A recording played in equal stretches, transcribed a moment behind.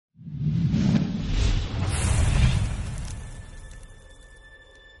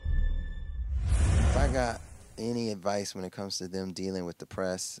got any advice when it comes to them dealing with the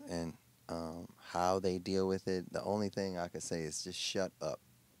press and how they deal with it, the only thing I could say is just shut up.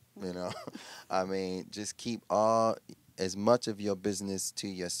 You know, I mean, just keep all as much of your business to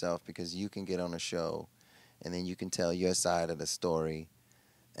yourself because you can get on a show, and then you can tell your side of the story,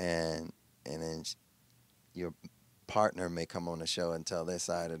 and then your partner may come on the show and tell their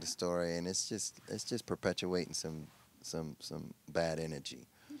side of the story, and it's just perpetuating some bad energy.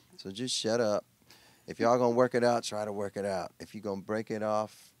 So just shut up. If y'all gonna work it out, try to work it out. If you're gonna break it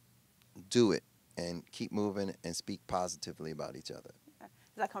off, do it and keep moving and speak positively about each other.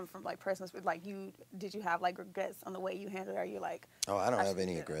 Does that come from like personal, like you, did you have like regrets on the way you handled it? Are you like, Oh, I don't I have shouldn't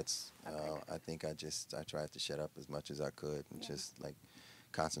any do that? regrets. Okay, good. I think I tried to shut up as much as I could and Yeah. just like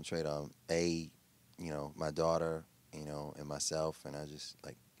concentrate on my daughter, and myself, and I just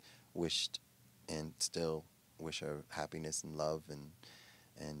like wished and still wish her happiness and love and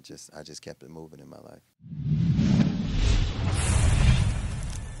I just kept it moving in my life.